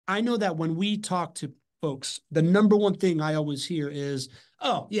I know that when we talk to folks, the number one thing I always hear is,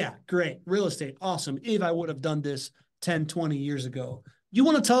 oh, yeah, great. Real estate. Awesome. If I would have done this 10, 20 years ago. You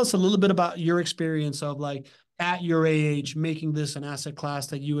want to tell us a little bit about your experience of like at your age, making this an asset class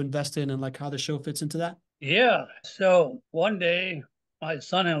that you invest in and like how the show fits into that? Yeah. So one day, my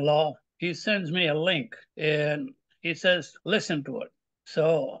son-in-law, he sends me a link and he says, listen to it.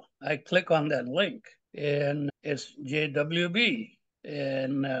 So I click on that link and it's JWB.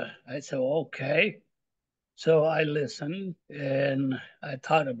 And I said, okay. So I listened and I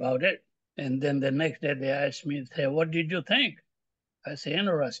thought about it. And then the next day they asked me, say, what did you think? I say,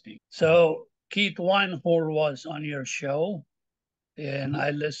 interesting. So Keith Weinhold was on your show and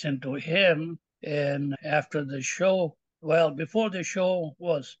I listened to him. And after the show, well, before the show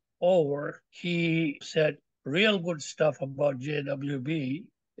was over, he said real good stuff about JWB.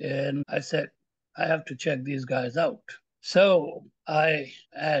 And I said, I have to check these guys out. So I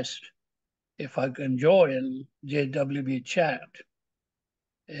asked if I can join JWB chat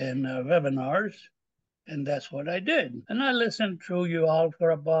and webinars. And that's what I did. And I listened to you all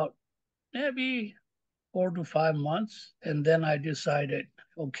for about maybe 4 to 5 months. And then I decided,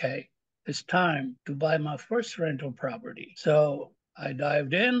 okay, it's time to buy my first rental property. So I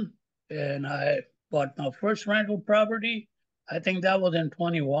dived in and I bought my first rental property. I think that was in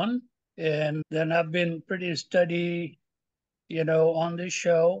 21. And then I've been pretty steady, on this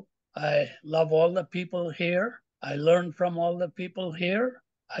show. I love all the people here. I learned from all the people here.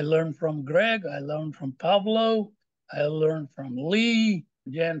 I learned from Greg. I learned from Pablo. I learned from Lee,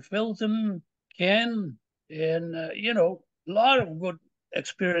 Jan Filton, Ken, and a lot of good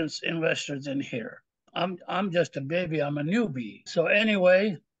experienced investors in here. I'm just a baby. I'm a newbie. So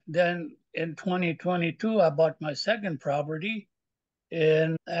anyway, then in 2022, I bought my second property,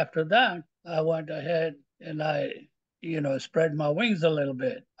 and after that, I went ahead and I, spread my wings a little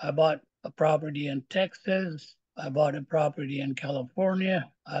bit. I bought a property in Texas. I bought a property in California.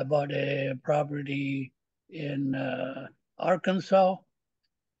 I bought a property in Arkansas.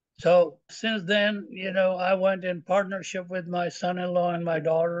 So since then, I went in partnership with my son-in-law and my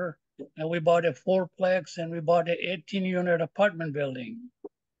daughter, and we bought a fourplex and we bought an 18-unit apartment building.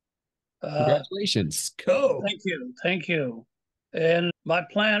 Congratulations. Go. Thank you. Thank you. And my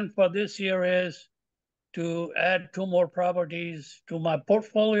plan for this year is to add two more properties to my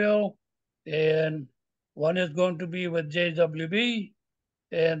portfolio. And one is going to be with JWB,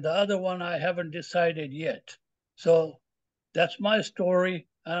 and the other one I haven't decided yet. So that's my story.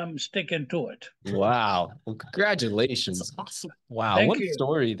 I'm sticking to it. Wow. Well, congratulations. That's awesome. Wow. Thank What a you.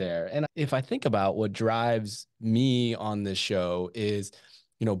 story there. And if I think about what drives me on this show is,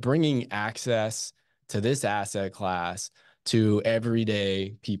 bringing access to this asset class to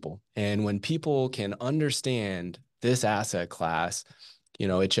everyday people. And when people can understand this asset class,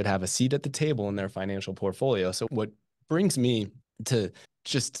 it should have a seat at the table in their financial portfolio. So what brings me to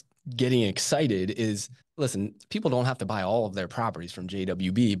just getting excited is, listen, people don't have to buy all of their properties from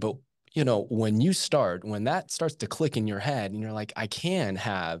JWB, but when that starts to click in your head and you're like, I can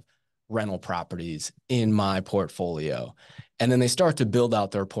have rental properties in my portfolio. And then they start to build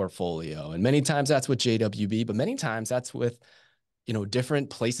out their portfolio. And many times that's with JWB, but many times that's with, different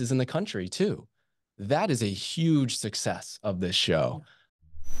places in the country too. That is a huge success of this show.